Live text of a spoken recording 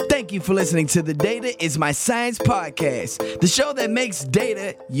Thank you for listening to the Data is My Science podcast, the show that makes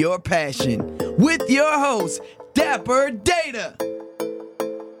data your passion, with your host, Dapper Data.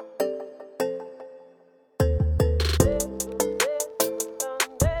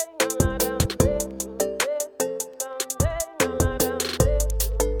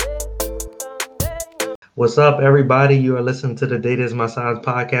 What's up, everybody? You are listening to the Data is My Science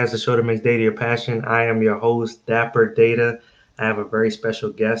podcast, the show that makes data your passion. I am your host, Dapper Data. I have a very special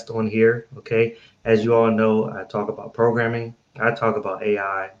guest on here, okay? As you all know, I talk about programming. I talk about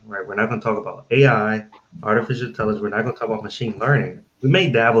AI, right? We're not going to talk about AI, artificial intelligence. We're not going to talk about machine learning. We may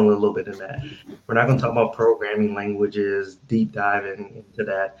dabble a little bit in that. We're not going to talk about programming languages, deep diving into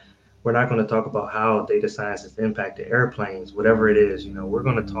that. We're not going to talk about how data science has impacted airplanes, whatever it is. We're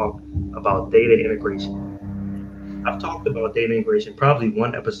going to talk about data integration. I've talked about data integration probably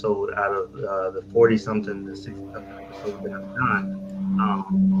one episode out of the 40 something, the 60 something episodes that I've done.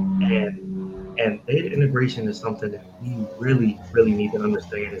 And data integration is something that we really, really need to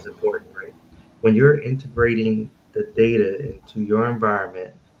understand is important, right? When you're integrating the data into your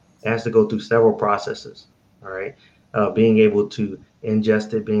environment, it has to go through several processes, all right? Being able to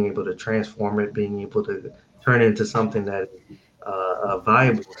ingest it, being able to transform it, being able to turn it into something that is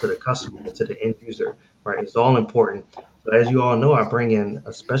viable to the customer, to the end user, right? It's all important. So as you all know, I bring in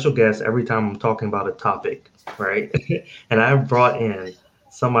a special guest every time I'm talking about a topic, right? And I've brought in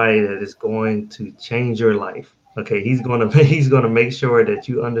somebody that is going to change your life. Okay, he's gonna make sure that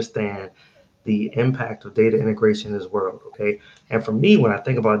you understand the impact of data integration in this world. Okay, and for me, when I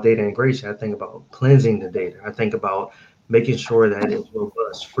think about data integration, I think about cleansing the data. I think about making sure that it's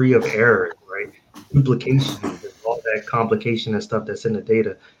robust, free of errors, right? Duplications and all that complication and stuff that's in the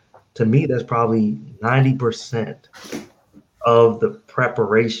data. To me, that's probably 90% of the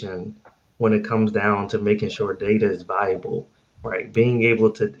preparation when it comes down to making sure data is viable, right? Being able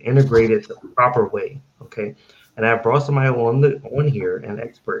to integrate it the proper way. Okay. And I brought somebody on here, an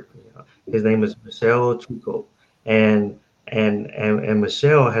expert. His name is Michel Trucco. And and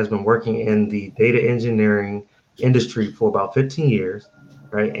Michel has been working in the data engineering industry for about 15 years,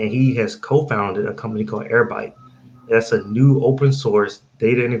 right? And he has co-founded a company called Airbyte. That's a new open source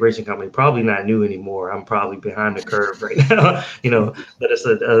data integration company. Probably not new anymore. I'm probably behind the curve right now, but it's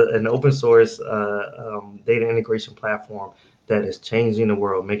an open source data integration platform that is changing the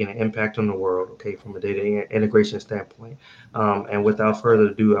world, making an impact on the world, okay, from a data integration standpoint. And without further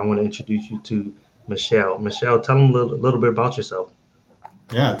ado, I want to introduce you to Michel. Michel, tell them a little bit about yourself.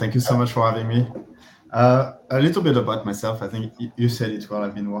 Yeah, thank you so much for having me. A little bit about myself. I think you said it well.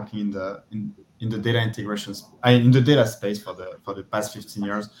 I've been working in the data integrations, in the data space for the past 15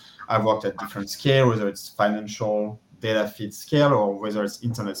 years. I've worked at different scale, whether it's financial data feed scale or whether it's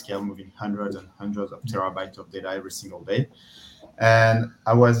internet scale, moving hundreds and hundreds of terabytes of data every single day. And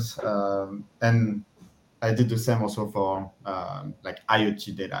I did the same also for like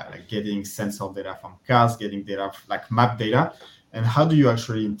IoT data, like getting sensor data from cars, getting data like map data. And how do you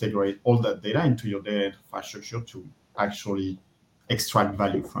actually integrate all that data into your data infrastructure to actually extract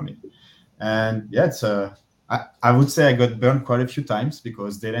value from it? And yeah, I would say I got burned quite a few times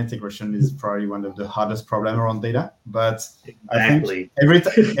because data integration is probably one of the hardest problems around data. But Exactly. I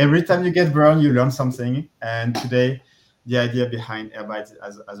think every time you get burned, you learn something. And today, the idea behind Airbyte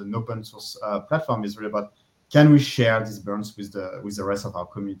as an open source platform is really about, can we share these burns with the rest of our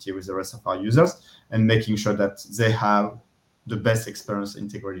community, with the rest of our users, and making sure that they have the best experience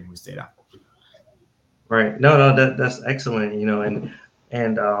integrating with data. Right. No, that's excellent.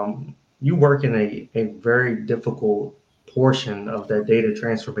 And you work in a very difficult portion of that data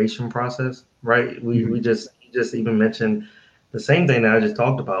transformation process, right? You just even mentioned the same thing that I just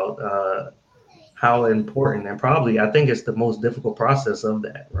talked about, how important, and probably I think it's the most difficult process of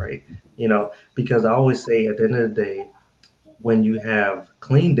that, right? Because I always say at the end of the day, when you have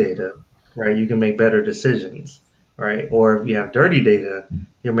clean data, right, you can make better decisions, right? Or if you have dirty data,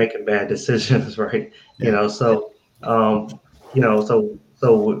 you're making bad decisions, right? So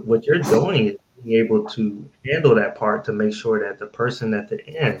so what you're doing is being able to handle that part to make sure that the person at the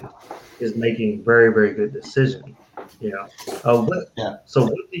end is making very, very good decisions. You know, what Yeah. so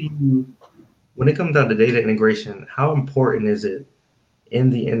what do you when it comes down to data integration, how important is it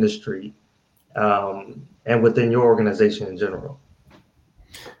in the industry and within your organization in general?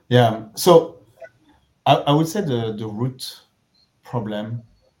 Yeah. So I would say the root problem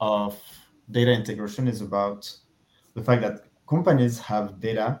of data integration is about the fact that companies have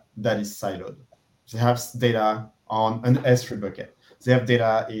data that is siloed. They have data on an S3 bucket. They have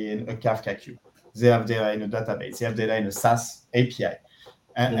data in a Kafka queue. They have data in a database. They have data in a SaaS API.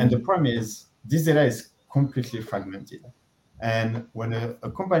 And the problem is this data is completely fragmented. And when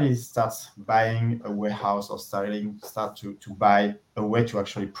a company starts buying a warehouse or start to buy a way to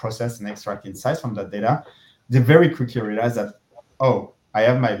actually process and extract insights from that data, they very quickly realize that, oh, I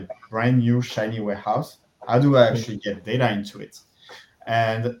have my brand new shiny warehouse. How do I actually get data into it?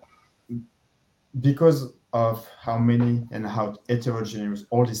 And because of how many and how heterogeneous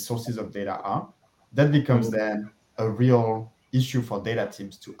all these sources of data are, that becomes then a real issue for data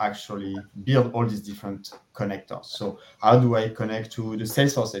teams to actually build all these different connectors. So how do I connect to the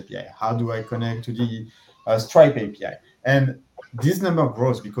Salesforce API? How do I connect to the Stripe API? And this number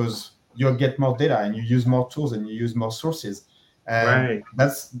grows because you get more data and you use more tools and you use more sources. And Right.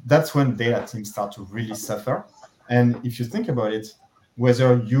 that's when data teams start to really suffer. And if you think about it,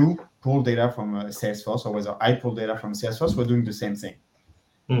 whether you pull data from Salesforce or whether I pull data from Salesforce, we're doing the same thing.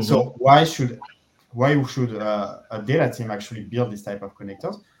 So why should a data team actually build this type of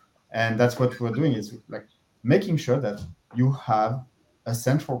connectors? And that's what we're doing, is like making sure that you have a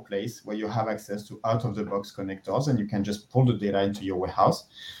central place where you have access to out of the box connectors and you can just pull the data into your warehouse.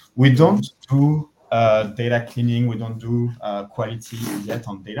 We don't do data cleaning. We don't do quality yet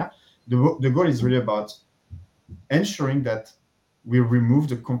on data. The goal is really about ensuring that we remove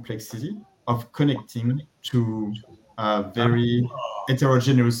the complexity of connecting to very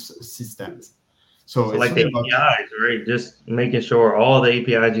heterogeneous systems. So So it's like the really about APIs, right? Just making sure all the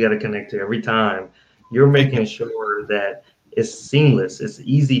APIs you got to connect to every time. You're making exactly, sure that it's seamless. It's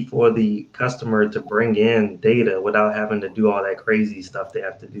easy for the customer to bring in data without having to do all that crazy stuff they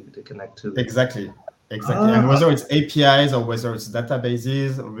have to do to connect to it. exactly, exactly. And Ah, whether it's APIs or whether it's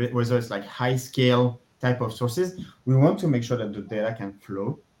databases, or whether it's like high scale type of sources, we want to make sure that the data can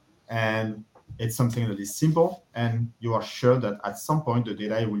flow, and it's something that is simple, and you are sure that at some point the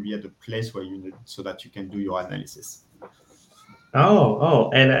data will be at the place where you need it so that you can do your analysis.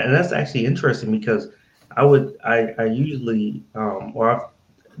 and that's actually interesting because I usually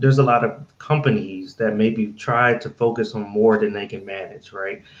there's a lot of companies that maybe try to focus on more than they can manage,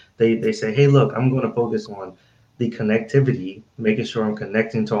 right? They say, hey, look, I'm going to focus on the connectivity, making sure I'm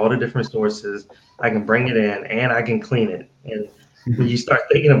connecting to all the different sources. I can bring it in and I can clean it. And when you start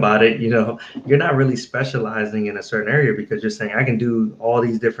thinking about it, you're not really specializing in a certain area because you're saying I can do all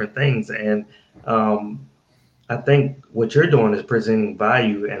these different things. And um, I think what you're doing is presenting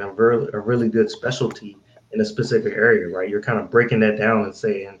value and a really good specialty in a specific area, right? You're kind of breaking that down and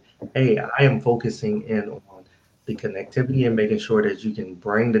saying, hey, I am focusing in on the connectivity and making sure that you can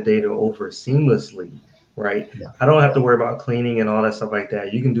bring the data over seamlessly, right? Yeah, I don't have to worry about cleaning and all that stuff like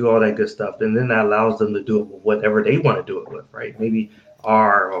that. You can do all that good stuff. And then that allows them to do it with whatever they want to do it with, right? Maybe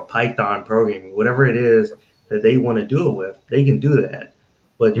R or Python programming, whatever it is that they want to do it with, they can do that.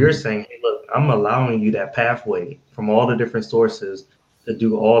 But you're mhm, saying, hey, look, I'm allowing you that pathway from all the different sources to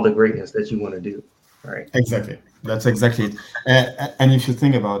do all the greatness that you want to do. Right. exactly. That's exactly it. And if you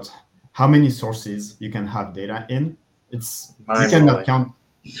think about how many sources you can have data in, it's you Mind cannot blowing. count.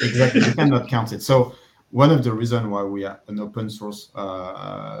 Exactly, you cannot count it. So one of the reasons why we are an open source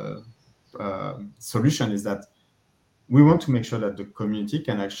solution is that we want to make sure that the community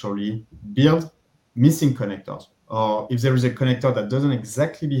can actually build missing connectors. Or if there is a connector that doesn't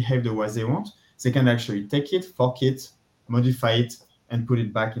exactly behave the way they want, they can actually take it, fork it, modify it, and put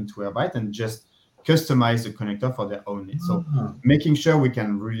it back into Airbyte and just customize the connector for their own needs. So making sure we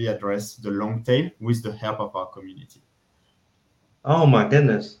can really address the long tail with the help of our community. Oh my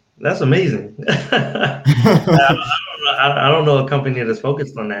goodness. That's amazing. I don't know a company that's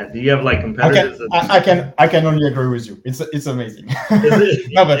focused on that. Do you have like I can competitors? I can only agree with you. It's amazing. Is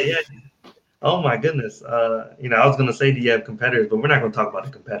it? No, but Yeah. Oh my goodness. I was gonna say, do you have competitors? But we're not gonna talk about the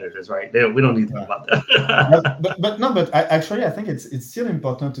competitors, right? We don't need to talk yeah. about But that. but, but no, but actually, I think it's still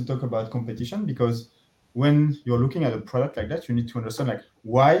important to talk about competition, because when you're looking at a product like that, you need to understand, like,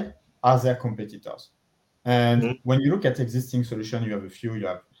 why are there competitors? And when you look at existing solution, you have a few. You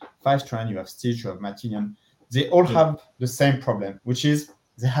have Fivetran, you have Stitch, you have Matillion. They all have the same problem, which is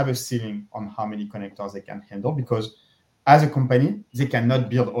they have a ceiling on how many connectors they can handle, because as a company, they cannot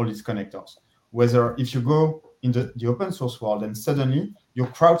build all these connectors. Whether if you go in the open source world and suddenly you're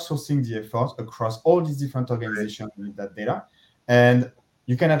crowdsourcing the effort across all these different organizations with that data, and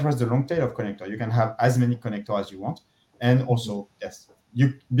you can address the long tail of connector. You can have as many connectors as you want. And also, yes,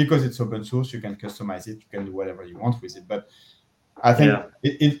 you, because it's open source, you can customize it, you can do whatever you want with it. But I think Yeah.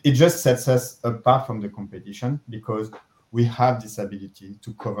 it just sets us apart from the competition, because we have this ability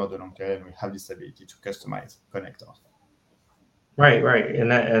to cover the long tail and we have this ability to customize connectors. Right.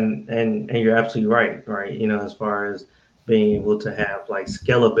 And you're absolutely right, right? As far as being able to have like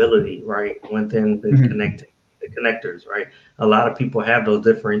scalability, right, within Mhm. the connectors, right? A lot of people have those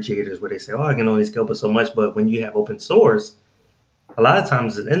differentiators where they say, "Oh, I can only scale but so much," but when you have open source, a lot of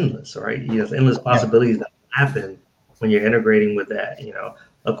times it's endless, right? There's endless Yeah. possibilities that happen when you're integrating with that.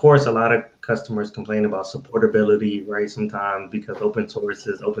 Of course, a lot of customers complain about supportability, right? Sometimes because open source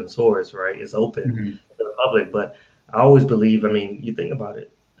is open source, right? It's open Mhm. to the public. But I always believe, I mean, you think about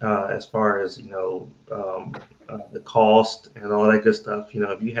it, as far as, the cost and all that good stuff.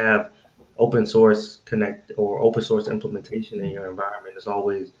 If you have open source connect or open source implementation in your environment, it's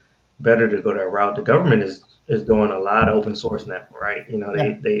always better to go that route. The government is doing a lot of open source now, right?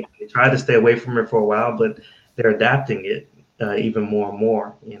 Yeah. They tried to stay away from it for a while, but they're adapting it even more and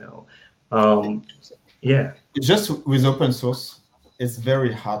more. Um, yeah, Just with open source, it's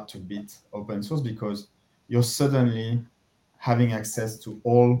very hard to beat open source because you're suddenly having access to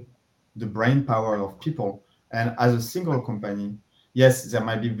all the brain power of people. And as a single company, yes, there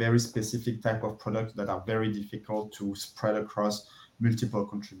might be very specific type of products that are very difficult to spread across multiple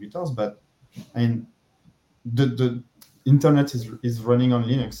contributors. But I mean, the internet is running on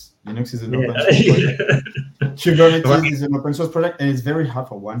Linux. Linux is an yeah, open source project. right. Kubernetes is an open source project, and it's very hard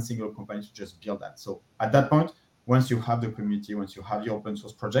for one single company to just build that. So at that point, once you have the community, once you have your open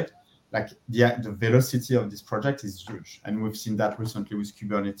source project, like the velocity of this project is huge, and we've seen that recently with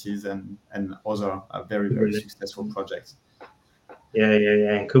Kubernetes and other very successful projects. Yeah.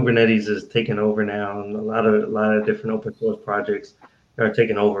 And Kubernetes is taking over now, and a lot of different open source projects are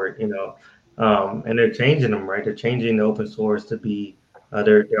taking over. And they're changing them, right? They're changing the open source to be,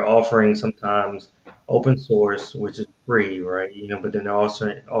 they're offering sometimes open source, which is free, right? But then they're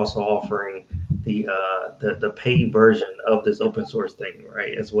also offering the paid version of this open source thing,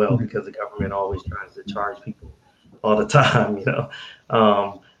 right, as well, Mhm. because the government always tries to charge people all the time.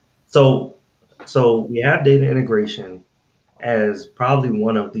 Um, so so we have data integration as probably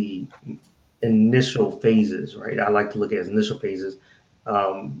one of the initial phases, right? I like to look at as initial phases.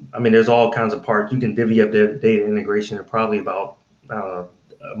 I mean, there's all kinds of parts. You can divvy up the data integration and probably about uh,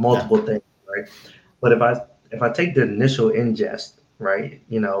 Yeah, multiple things, right? But if I take the initial ingest, right,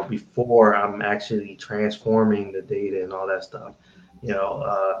 before I'm actually transforming the data and all that stuff, you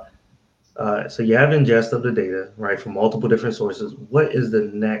know, so you have ingest of the data, right, from multiple different sources. What is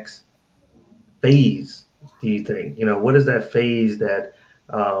the next phase do you think? What is that phase that,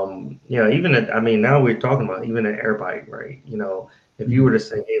 even at, I mean, now we're talking about even an Airbyte, right? If you were Mhm. to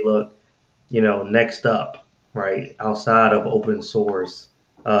say, hey, look, next up, right, outside of open source,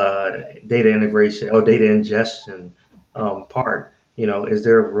 data integration or data ingestion part, is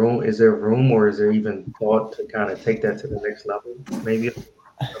there room or is there even thought to kind of take that to the next level, maybe?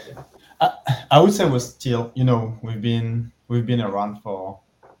 Okay. I, I would say we're still, we've been around for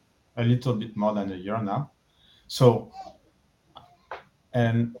a little bit more than a year now. So,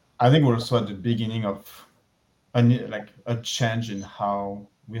 and I think we're also at the beginning of a change in how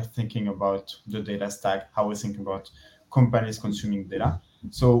we are thinking about the data stack, how we think about companies consuming data.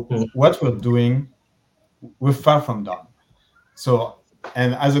 So Mhm. what we're doing, we're far from done. So,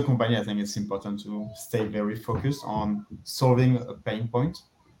 and as a company, I think it's important to stay very focused on solving a pain point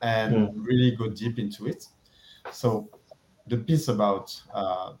and Mhm. really go deep into it. So the piece about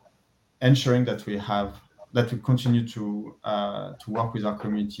ensuring that we continue to work with our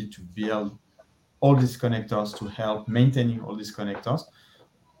community to build all these connectors, to help maintaining all these connectors,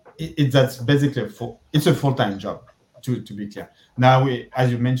 that's basically it's a full-time job, to be clear. Now,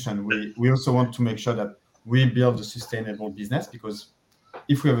 as you mentioned, we also want to make sure that we build a sustainable business, because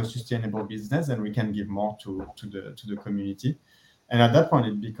if we have a sustainable business, then we can give more to the community. And at that point,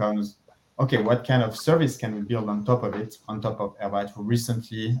 it becomes, okay, what kind of service can we build on top of it, on top of Airbyte? We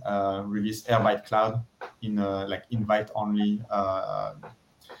recently released Airbyte Cloud in like invite only,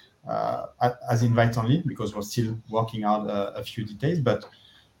 as invite only, because we're still working out a few details. But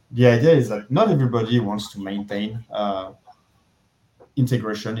the idea is that not everybody wants to maintain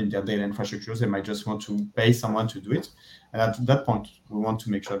integration in their data infrastructures. They might just want to pay someone to do it, and at that point, we want to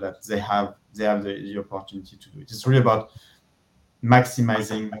make sure that they have the opportunity to do it. It's really about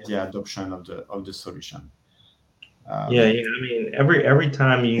maximizing the adoption of the solution. Yeah, Um, yeah. I mean, every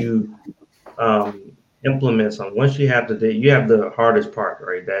time you implement something. Once you have you have the hardest part,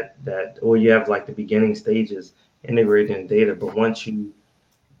 right? Or you have like the beginning stages integrating data. But once you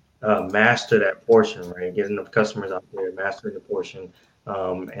master that portion, right, getting the customers out there, mastering the portion,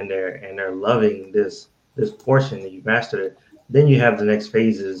 and they're loving this portion that you mastered it. Then you have the next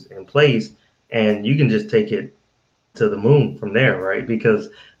phases in place, and you can just take it to the moon from there, right? Because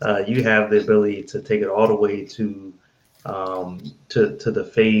you have the ability to take it all the way to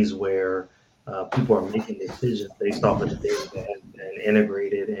the phase where people are making decisions based off of the data that has been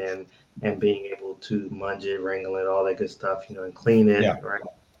integrated and being able to munge it, wrangle it, all that good stuff, and clean it, yeah, right?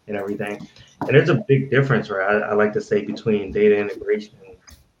 and everything. And there's a big difference, right? I like to say between data integration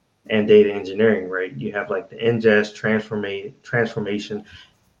and data engineering, right? You have like the ingest, transformation,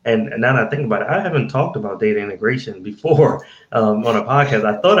 and now that I think about it, I haven't talked about data integration before on a podcast.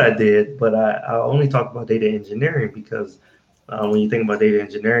 I thought I did, but I only talked about data engineering because when you think about data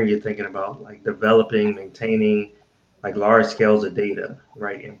engineering, you're thinking about like developing, maintaining like large scales of data,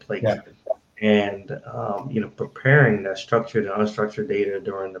 right, in place, Yeah, and preparing that structured and unstructured data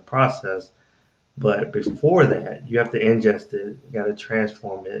during the process. But before that, you have to ingest it, you got to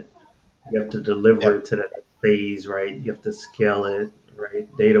transform it, you have to deliver yeah, it to the next phase, right? You have to scale it, right?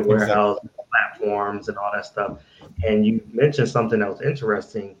 Data exactly. warehouse platforms and all that stuff. And you mentioned something that was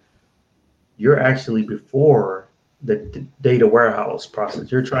interesting. You're actually before the data warehouse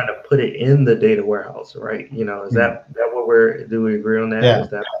process. You're trying to put it in the data warehouse, right? Is Mm. that what we're do we agree on that? Yeah, Is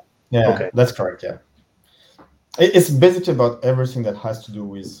that yeah, okay? that's correct. Yeah. It's basically about everything that has to do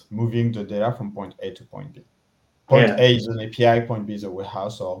with moving the data from point A to point B. Point Yeah, A is an API, point B is a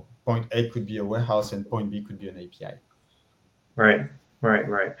warehouse, or point A could be a warehouse and point B could be an API. right,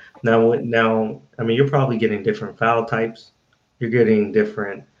 right. Now, I mean, you're probably getting different file types. You're getting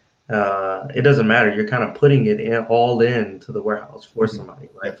different. It doesn't matter. You're kind of putting it in all into the warehouse for Mhm. somebody,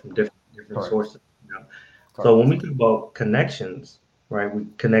 right, Yeah, from different correct, sources. So when correct. we talk about connections, right,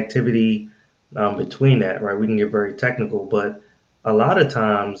 connectivity between that, right, we can get very technical, but a lot of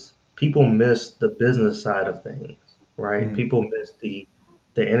times people miss the business side of things, right? Mhm. People miss the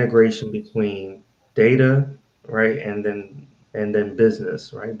integration between data, right, and then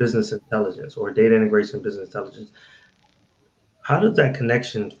business, right, business intelligence or data integration, business intelligence. How does that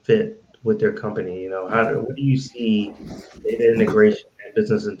connection fit with their company? What do you see data integration and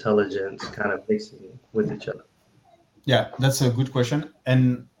business intelligence kind of mixing with each other? Yeah, that's a good question.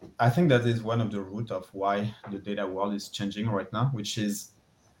 And I think that is one of the root of why the data world is changing right now, which is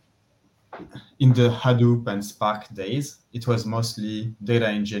in the Hadoop and Spark days, it was mostly data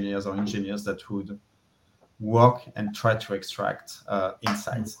engineers or engineers that would work and try to extract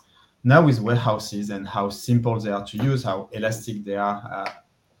insights. Now, with warehouses and how simple they are to use, how elastic they are,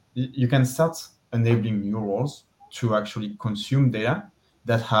 you can start enabling new roles to actually consume data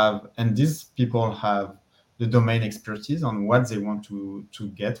that have, and these people have the domain expertise on what they want to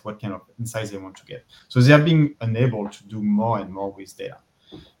get, what kind of insights they want to get. So they are being enabled to do more and more with data.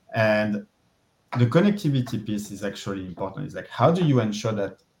 And the connectivity piece is actually important. It's like, how do you ensure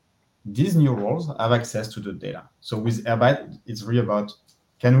that these new roles have access to the data? So with Airbyte, it's really about,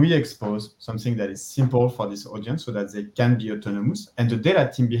 can we expose something that is simple for this audience so that they can be autonomous? And the data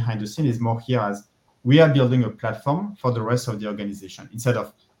team behind the scene is more here as we are building a platform for the rest of the organization instead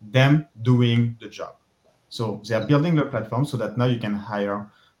of them doing the job. So they are building the platform so that now you can hire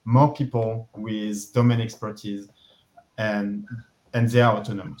more people with domain expertise and they are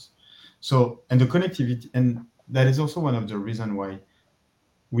autonomous. So, and the connectivity, and that is also one of the reasons why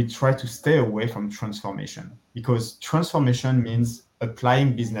we try to stay away from transformation, because transformation means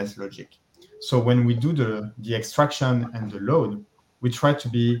applying business logic. So when we do the extraction and the load, we try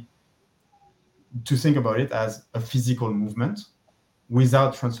to think about it as a physical movement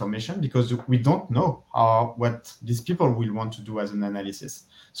without transformation, because we don't know what these people will want to do as an analysis.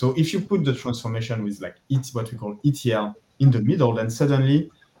 So if you put the transformation with like what we call ETL in the middle, then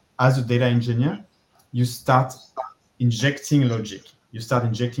suddenly as a data engineer, you start injecting logic, you start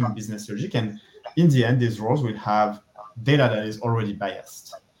injecting business logic, and in the end, these roles will have data that is already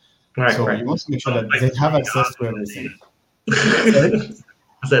biased. Right, So right. you want to make sure Almost that like they have playing access to God everything. on Sorry? data.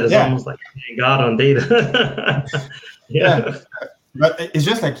 I said it's Yeah, almost like playing God on data. yeah. Yeah. But it's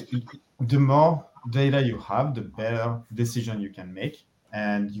just like the more data you have, the better decision you can make.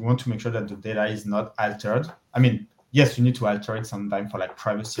 And you want to make sure that the data is not altered. I mean, yes, you need to alter it sometime for like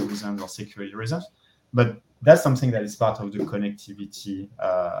privacy reasons or security reasons, but that's something that is part of the connectivity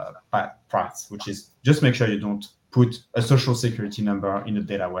parts, which is just make sure you don't put a social security number in the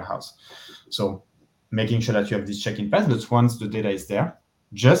data warehouse. So making sure that you have this check in place, but once the data is there,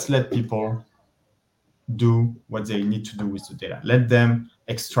 just let people do what they need to do with the data. Let them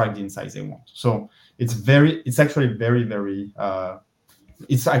extract the insights they want. So it's actually very,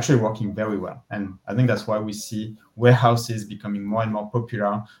 it's actually working very well. And I think that's why we see warehouses becoming more and more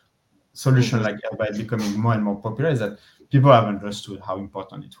popular, solution Mhm. like Airbyte becoming more and more popular, is that people have understood how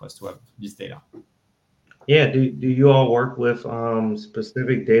important it was to have this data. Yeah. Do you all work with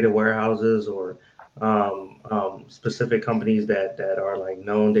specific data warehouses or specific companies that are like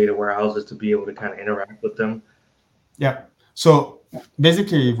known data warehouses to be able to kind of interact with them? Yeah. So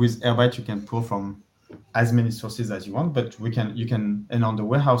basically with Airbyte, you can pull from as many sources as you want, but you can, and on the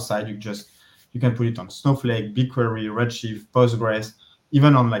warehouse side, you can put it on Snowflake, BigQuery, Redshift, Postgres.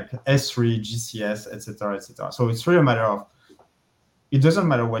 even on like S3, GCS, etc., etc. So it's really a matter of, it doesn't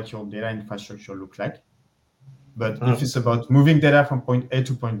matter what your data infrastructure look like, but if it's about moving data from point A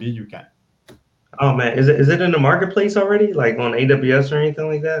to point B, you can. Oh man, is it in the marketplace already, like on AWS or anything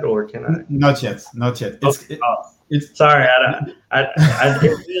like that, or can I? Not yet. Okay. It's Sorry, it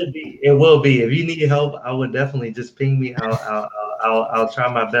will be. It will be. If you need help, I would definitely just ping me. I'll try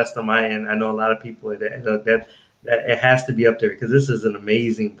my best on my end. I know a lot of people that it has to be up there because this is an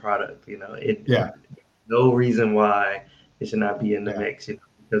amazing product. yeah. No reason why it should not be in the Yeah. mix.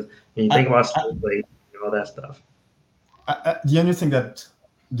 Because when you think about Snowflake and all that stuff.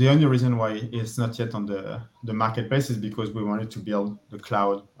 The only reason why it's not yet on the marketplace is because we wanted to build the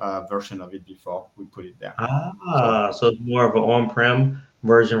cloud version of it before we put it there. So it's more of an on-prem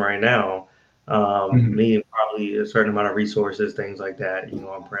version right now, Mhm. meaning probably a certain amount of resources, things like that,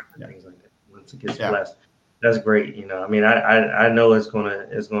 on-prem and things like that. Once it gets blessed, that's great. I mean, I know it's gonna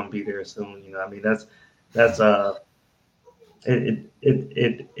be there soon. I mean, that's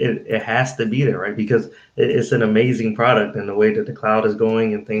it has to be there, right? Because it's an amazing product, and the way that the cloud is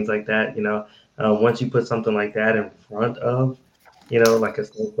going and things like that. Once you put something like that in front of, like a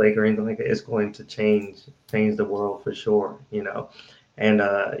Snowflake or anything like that, it's going to change the world for sure. And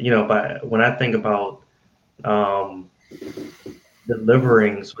but when I think about um,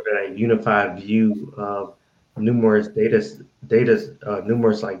 delivering sort of a unified view of numerous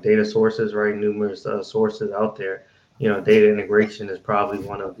numerous like data sources, right? Numerous sources out there. Data integration is probably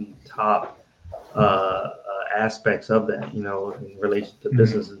one of the top aspects of that. In relation to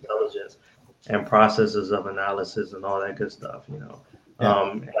business intelligence and processes of analysis and all that good stuff. And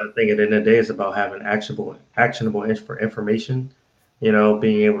I think at the end of the day, it's about having actionable information.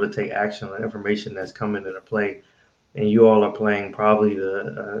 Being able to take action on information that's coming into play, and you all are playing probably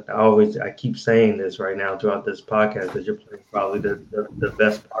I keep saying this right now throughout this podcast, that you're playing probably the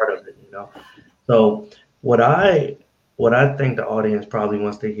best part of it. So what I think the audience probably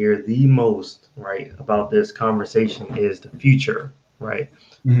wants to hear the most, right, about this conversation is the future, right?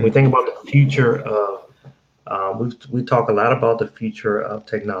 When we think about the future of, we talk a lot about the future of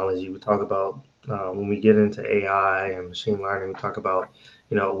technology. We talk about when we get into AI and machine learning, we talk about,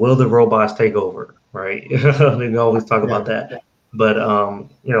 will the robots take over, right? We always talk about that. But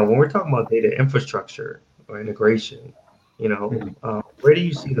when we're talking about data infrastructure or integration, where do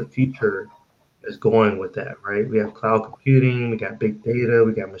you see the future is going with that, right? We have cloud computing, we got big data,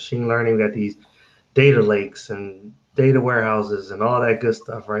 we got machine learning, we got these data lakes and data warehouses and all that good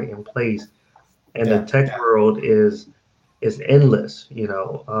stuff, right, in place. And the tech world is endless.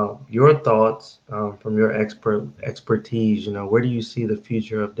 Your thoughts from your expertise. Where do you see the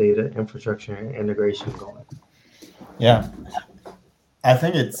future of data infrastructure and integration going? Yeah, I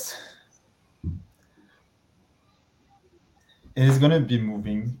think it is going to be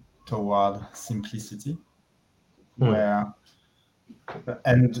moving toward simplicity, where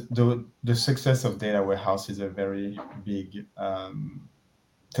and the success of data warehouse is a very big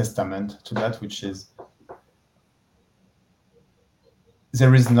testament to that, which is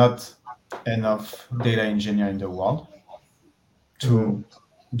there is not enough data engineer in the world to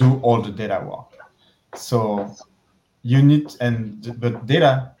do all the data work. So you need, but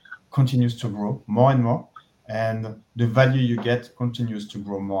data continues to grow more and more, and the value you get continues to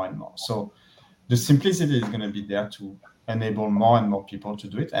grow more and more. So the simplicity is going to be there to enable more and more people to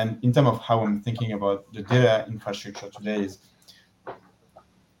do it. And in terms of how I'm thinking about the data infrastructure today is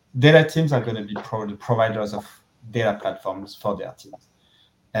data teams are going to be the providers of data platforms for their teams.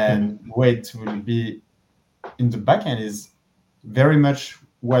 And the way it will be in the backend is very much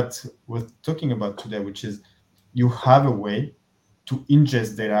what we're talking about today, which is you have a way to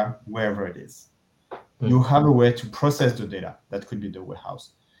ingest data wherever it is. You have a way to process the data. That could be the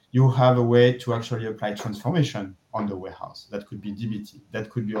warehouse. You have a way to actually apply transformation on the warehouse. That could be DBT. That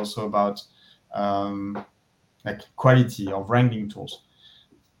could be also about like quality or ranking tools.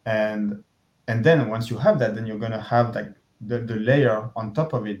 And then once you have that, then you're going to have like the layer on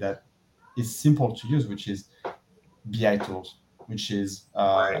top of it that is simple to use, which is BI tools, which is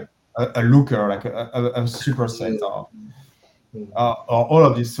like a Looker, like a superset or all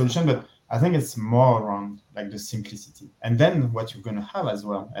of these solutions. But I think it's more around like the simplicity. And then what you're going to have as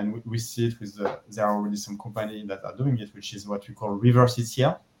well, and we see it with there are already some companies that are doing it, which is what we call reverse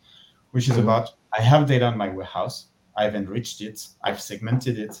ETL, which is about I have data in my warehouse, I've enriched it, I've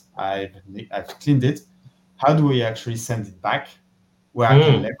segmented it, I've cleaned it. How do we actually send it back where I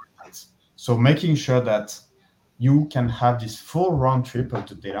can leverage it? So making sure that you can have this full round trip of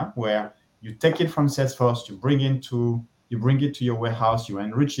the data where you take it from Salesforce, you bring into you bring it to your warehouse, you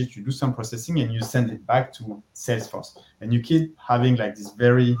enrich it, you do some processing, and you send it back to Salesforce. And you keep having like this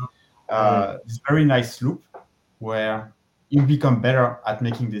very nice loop where you become better at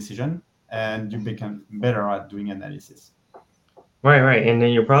making decision and you become better at doing analysis. Right. And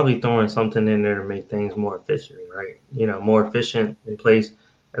then you're probably throwing something in there to make things more efficient, right? More efficient in place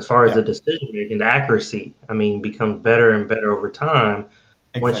as far as the Yeah, decision making, the accuracy, becomes better and better over time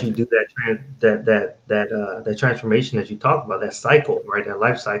once you exactly. do that transformation that you talk about, that cycle, right? That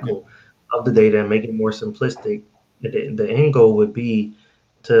life Yeah, cycle of the data and make it more simplistic. The end goal would be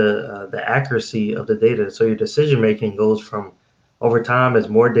to the accuracy of the data. So your decision making goes from over time as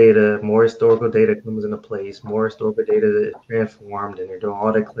more data, more historical data comes into place, more historical data is transformed, and they're doing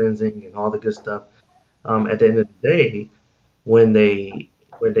all the cleansing and all the good stuff. At the end of the day, when they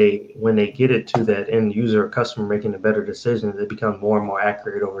get it to that end user or customer making a better decision, it becomes more and more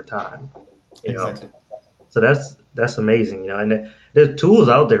accurate over time. You know, exactly. so that's amazing. And there's tools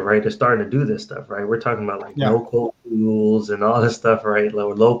out there, right? They're starting to do this stuff, right? We're talking about like Yeah, no code tools and all this stuff, right?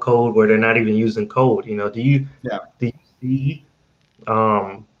 Low code where they're not even using code. yeah. Do you see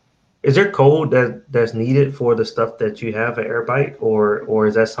um is there code that's needed for the stuff that you have at Airbyte, or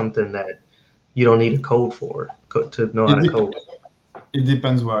is that something that you don't need a code for to know how It, to de- code? it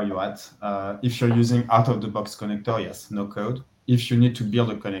depends where you're at. If you're using out-of-the-box connector, yes, no code. If you need to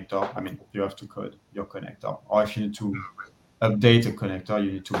build a connector, I mean, you have to code your connector. Or if you need to update a connector,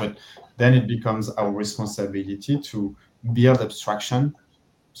 you need to. But then it becomes our responsibility to build abstraction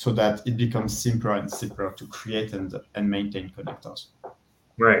so that it becomes simpler and simpler to create and maintain connectors.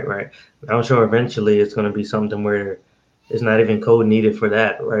 Right. I'm sure eventually it's going to be something where it's not even code needed for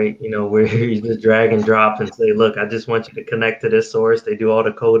that, right? Where you just drag and drop and say, look, I just want you to connect to this source. They do all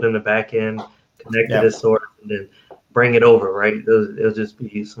the code in the back end, connect to Yeah, this source, and then bring it over, right? It'll just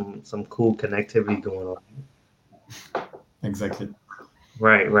be some cool connectivity going on. exactly.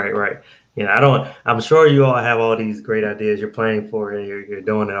 Right. I'm sure you all have all these great ideas you're planning for and you're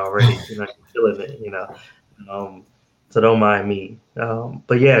doing it already. You're killing it. Um, so don't mind me.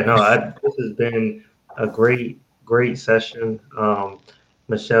 But yeah, no, this has been a great session.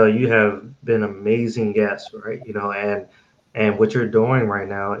 Michelle, you have been amazing guest, right? And what you're doing right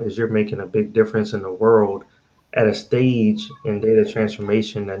now is you're making a big difference in the world at a stage in data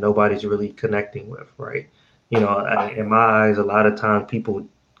transformation that nobody's really connecting with, right? In my eyes, a lot of times people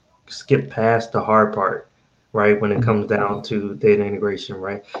skip past the hard part, right? When it comes down to data integration,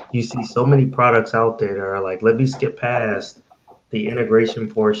 right? You see so many products out there that are like, let me skip past the integration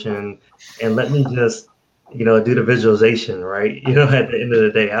portion and let me just, do the visualization, right? At the end of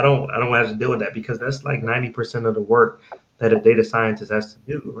the day, I don't have to deal with that because that's like 90% of the work that a data scientist has to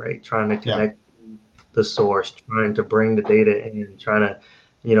do, right? Trying to Yeah, connect the source, trying to bring the data in, trying to,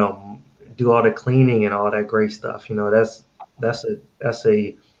 you know, do all the cleaning and all that great stuff. That's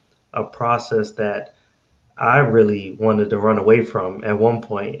a process that I really wanted to run away from at one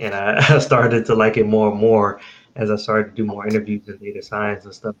point, and I started to like it more and more as I started to do more interviews in data science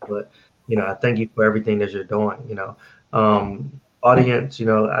and stuff. But I thank you for everything that you're doing. Audience,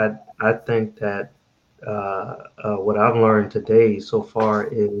 I think that what I've learned today so far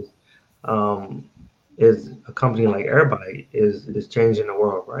um, is a company like Airbyte is changing the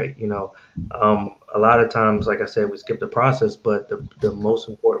world, right? A lot of times, like I said, we skip the process, but the most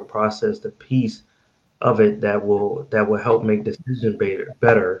important process, the piece of it that will help make decision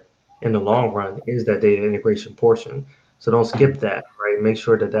better in the long run is that data integration portion. So don't skip that, right? Make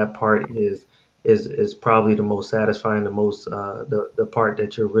sure that part is probably the most satisfying, the most the part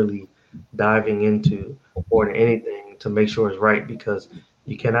that you're really diving into more than anything to make sure it's right because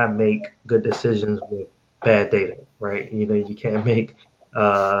you cannot make good decisions with bad data, right? You can't make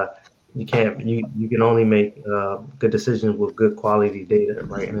uh, you can only make good decisions with good quality data,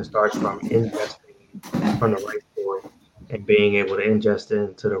 right? And it starts from ingesting from the right source and being able to ingest it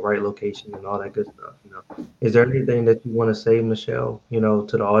into the right location and all that good stuff. Is there anything that you want to say, Michelle,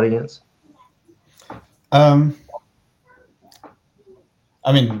 to the audience? um,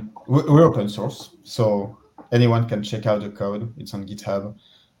 I mean, we're open source, so anyone can check out the code. It's on GitHub.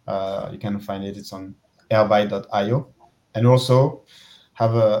 You can find it. It's on airbyte.io. And also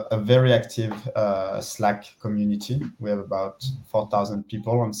have a very active Slack community. We have about 4,000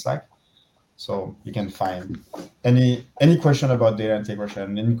 people on Slack. So you can find any question about data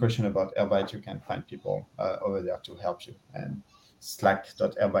integration, any question about Airbyte, you can find people over there to help you. And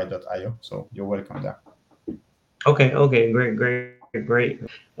slack.airbyte.io. So you're welcome there. Okay, great.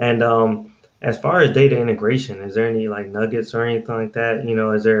 And as far as data integration, is there any like nuggets or anything like that?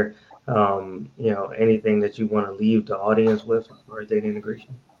 Is there anything that you want to leave the audience with as far as data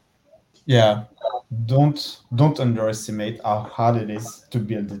integration? Yeah. don't underestimate how hard it is to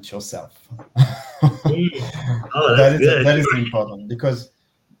build it yourself. Mm. Oh, that's good. That is important because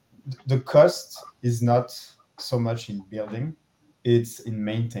the cost is not so much in building, it's in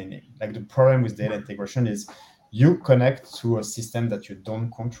maintaining. Like the problem with data integration is you connect to a system that you don't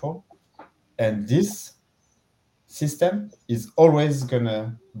control, and this system is always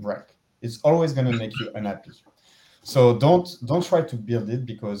gonna break. It's always gonna make you unhappy. So don't try to build it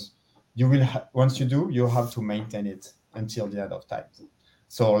because you will once you do, you have to maintain it until the end of time.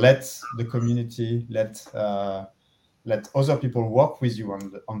 So let the community, let other people work with you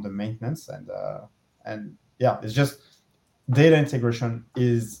on the maintenance, and yeah, it's just data integration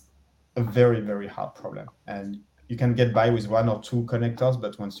is a very very hard problem, and you can get by with one or two connectors,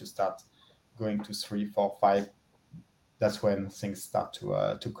 but once you start going to 3, 4, 5, that's when things start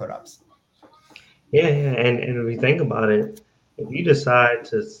to collapse. Yeah, yeah, and if you think about it, if you decide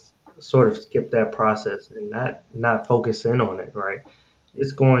to sort of skip that process and not focus in on it, right,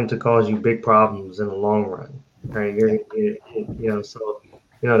 it's going to cause you big problems in the long run, right? Yeah. So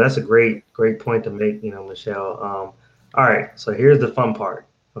that's a great point to make, Michelle. All right, so here's the fun part.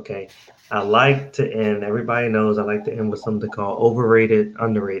 Okay, I like to end. Everybody knows I like to end with something called overrated,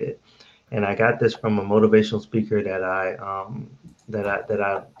 underrated, and I got this from a motivational speaker that I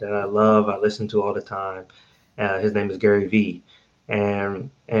love. I listen to all the time. His name is Gary V, and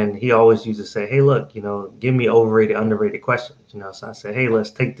he always used to say, "Hey, look, give me overrated, underrated questions." So I said, "Hey,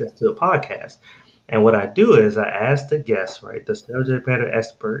 let's take this to a podcast." And what I do is I ask the guests, right, the subject matter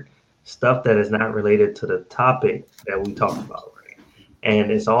expert, stuff that is not related to the topic that we talked about, right?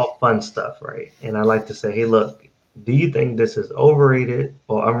 And it's all fun stuff, right? And I like to say, "Hey, look, do you think this is overrated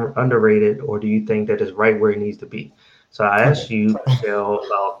or underrated, or do you think that it's right where it needs to be?" So I Okay. asked you, Michelle,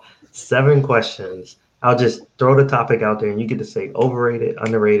 about 7 questions. I'll just throw the topic out there and you get to say overrated,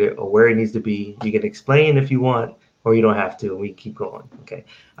 underrated, or where it needs to be. You can explain if you want, or you don't have to, and we keep going. Okay.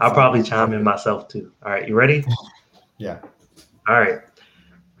 I'll Fine. probably chime in myself too. All right, you ready? Yeah. All right.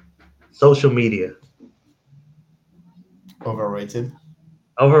 Social media. Overrated.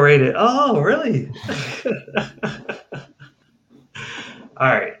 Overrated. Oh, really? All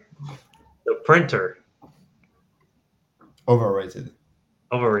right. The printer. Overrated.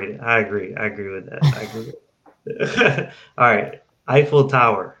 Overrated. I agree. I agree with that. I agree with that. All right. Eiffel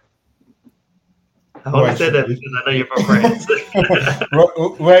Tower. I Where only it said should that be. because I know you're from France.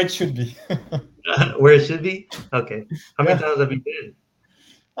 Where it should be. Where it should be? Okay. How many Yeah. times have you been?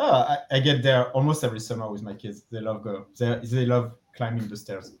 Oh, I get there almost every summer with my kids. They love they love climbing the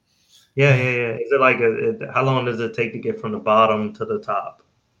stairs. Yeah, yeah, yeah. Is it like how long does it take to get from the bottom to the top?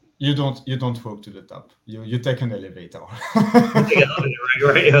 You don't walk to the top. You take an elevator. You take an elevator,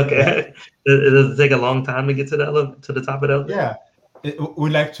 right? Yeah. Okay. Does it take a long time to get to to the top of the elevator? Yeah. We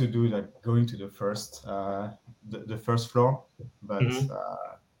like to do like going to the first floor, but Hmm.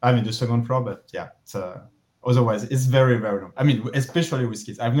 I mean the second floor. But yeah, otherwise it's very very long. I mean, especially with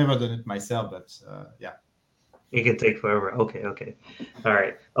kids. I've never done it myself, but yeah, It can take forever. Okay, okay. All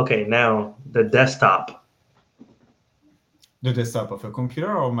right. Okay, now the desktop. the desktop of a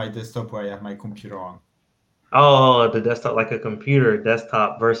computer or my desktop where I have my computer on. Oh, the desktop, like a computer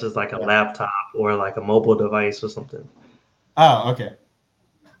desktop versus like a Yeah. laptop or like a mobile device or something. Oh, okay.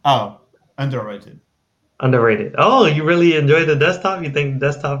 Oh, underrated. Underrated. Oh, you really enjoy the desktop? You think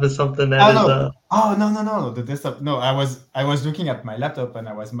desktop is something that Oh is no. Oh no. The desktop. No, I was looking at my laptop and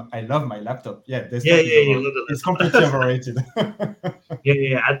I love my laptop. Yeah, yeah, desktop is yeah, you over. love It's the completely desktop. overrated. Yeah,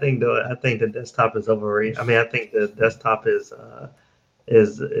 yeah, I think the desktop is overrated. I mean, I think the desktop is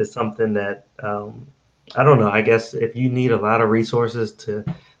something that I don't know. I guess if you need a lot of resources to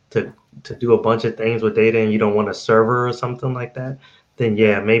to do a bunch of things with data and you don't want a server or something like that, then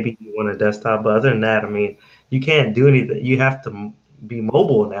yeah, Yeah. maybe you want a desktop. But other than that, I mean, you can't do anything. You have to be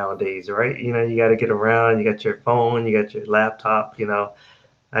mobile nowadays, right? You got to get around. You got your phone, you got your laptop.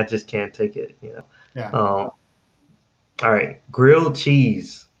 I just can't take it. Yeah. All right, grilled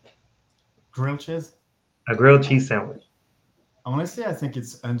cheese, Grilled cheese. a grilled cheese sandwich. Honestly, I think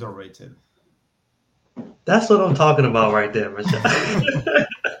it's underrated. That's what I'm talking about right there, Michelle.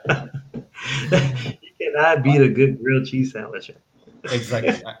 You cannot beat a good grilled cheese sandwich.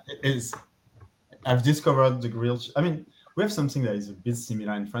 Exactly. I've discovered the grilled. I mean, we have something that is a bit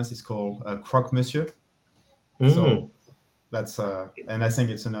similar in France. It's called croque monsieur. Mm. So that's and I think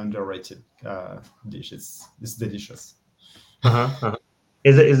it's an underrated dish. It's delicious. Uh-huh. Uh-huh.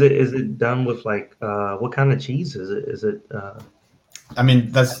 Is it done with like what kind of cheese is it? Is it I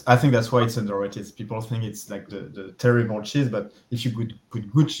mean, I think that's why it's underrated. People think it's like the terrible cheese, but if you could put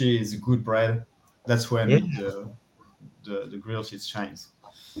good cheese, good bread, that's yeah, when the grilled cheese shines.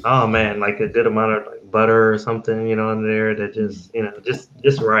 Oh man, like a good amount of like butter or something, in there that just,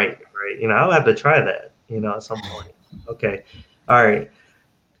 just right. I'll have to try that, at some point. Okay. All right.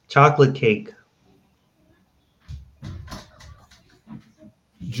 Chocolate cake.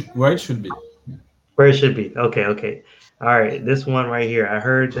 Where it should be. Where it should be. Okay. All right. This one right here. I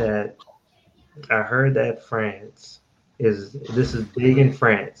heard that this is big in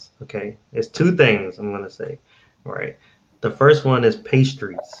France. Okay. It's two things I'm gonna say. All right. The first one is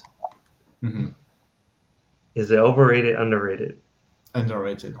pastries. Mm-hmm. Is it overrated, underrated?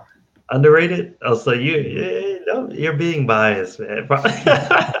 Underrated. Underrated? Oh, so you're being biased, man.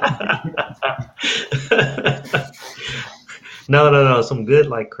 No. Some good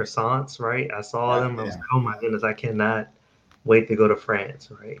like croissants, right? I saw them. I was like, oh my goodness, I cannot wait to go to France,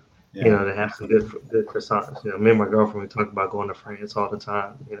 right? Yeah. To have some good croissants. Me and my girlfriend, we talk about going to France all the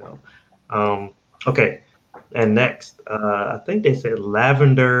time. Okay. And next, I think they said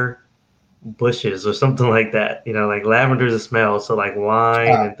lavender bushes or something like that. Like lavender is a smell, so like wine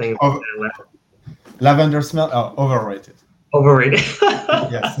and things like that. Lavender smell, overrated. Overrated.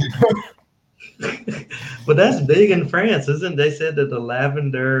 Yes. But that's big in France, isn't? They said that the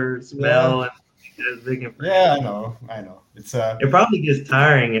lavender smell is big in France. Yeah, I know. It probably gets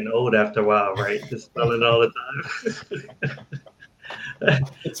tiring and old after a while, right? Just smelling all the time.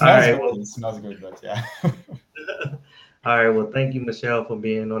 It smells good, but yeah. All right. Well, thank you, Michelle, for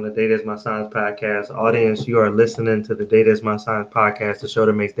being on the Data is My Science podcast. Audience, you are listening to the Data is My Science podcast, the show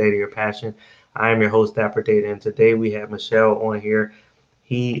that makes data your passion. I am your host, Dapper Data, and today we have Michelle on here.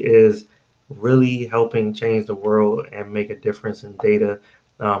 He is really helping change the world and make a difference in data,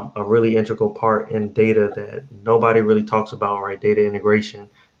 a really integral part in data that nobody really talks about, right? Data integration,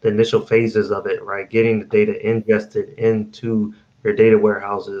 the initial phases of it, right? Getting the data ingested into your data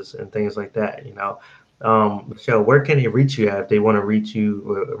warehouses and things like that, Michelle, where can they reach you at if they want to reach you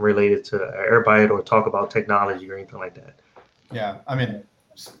related to Airbyte or talk about technology or anything like that? Yeah, I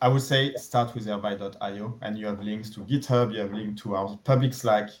would say start with airbyte.io, and you have links to GitHub, you have links to our public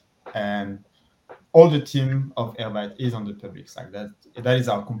Slack, and all the team of Airbyte is on the public Slack. That is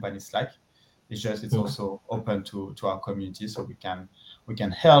our company Slack. It's also open to our community, so we can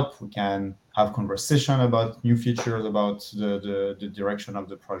help, we can have conversation about new features, about the direction of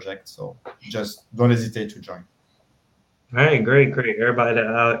the project. So just don't hesitate to join. All right, great.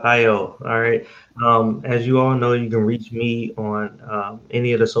 Airbyte.io. All right. As you all know, you can reach me on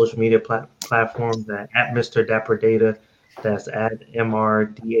any of the social media platforms at Mr. Dapper Data. That's at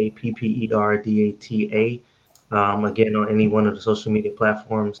MrDapperData. Again, on any one of the social media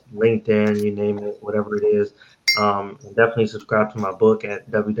platforms, LinkedIn, you name it, whatever it is. Definitely subscribe to my book at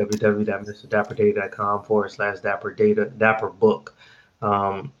www.mrdapperdata.com/Dapper book.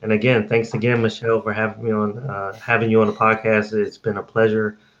 And again, thanks again, Michelle, for having you on the podcast. It's been a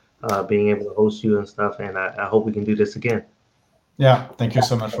pleasure being able to host you and stuff, and I hope we can do this again. Yeah, thank you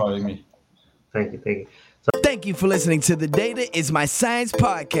so much for having me. Thank you. Thank you for listening to the Data is My Science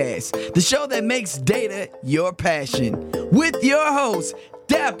podcast, the show that makes data your passion, with your host,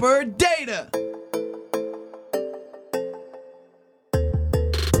 Dapper Data.